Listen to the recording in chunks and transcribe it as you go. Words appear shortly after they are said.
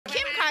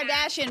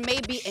Kardashian may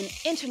be an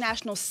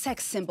international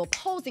sex symbol,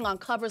 posing on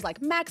covers like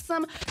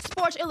Maxim,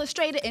 Sports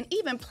Illustrated, and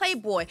even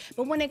Playboy.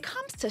 But when it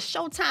comes to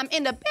showtime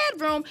in the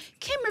bedroom,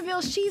 Kim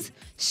reveals she's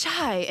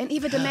shy and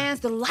even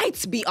demands the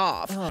lights be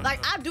off.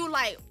 Like,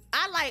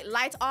 I like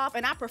lights off,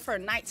 and I prefer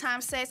nighttime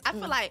sex. I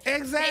feel like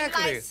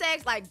daylight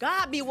sex, like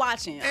God be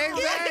watching.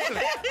 Exactly.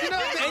 You know,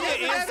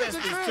 and your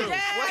ancestors too.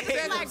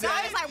 Yeah, like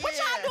God is like, what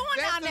y'all doing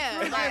down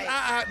there? Like,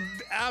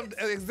 I'm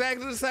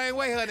exactly the same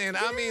way, honey. And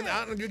I mean,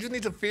 you just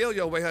need to feel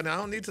your way, honey. I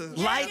don't need to.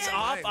 Lights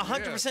off,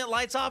 100%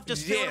 lights off,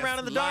 just feeling around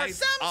in the dark.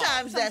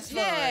 Sometimes that's fun.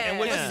 Yeah.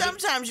 But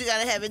sometimes you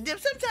gotta have it dip.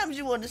 Sometimes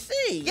you want to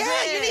see. Yeah,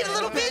 you need a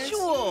little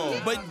visual.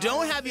 But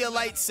don't have your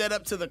light set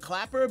up to the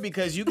clapper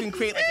because you can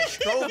create like a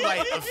strobe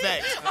light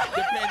effect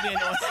depending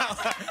on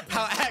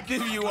how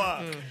active you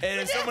are.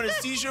 And if someone is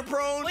seizure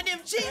prone, With them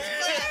cheeks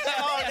flat.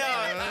 Oh, no.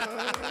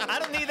 I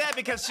don't need that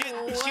because she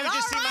would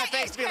just see my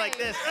face be like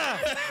this.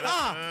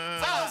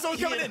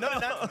 Someone's coming in. No.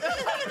 well,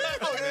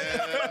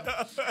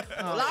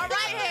 all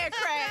right,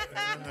 Headkrack.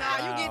 Nah,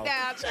 you get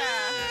down,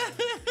 child.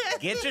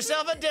 Get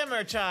yourself a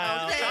dimmer,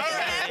 child. Okay, All you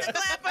right. have the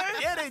clapper.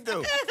 yeah, they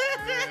do.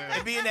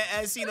 They be in that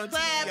as seen on TV.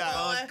 Clap,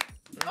 boy.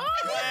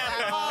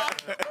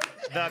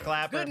 The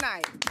clapper. Good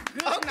night.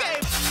 Good Okay.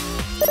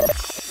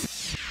 night.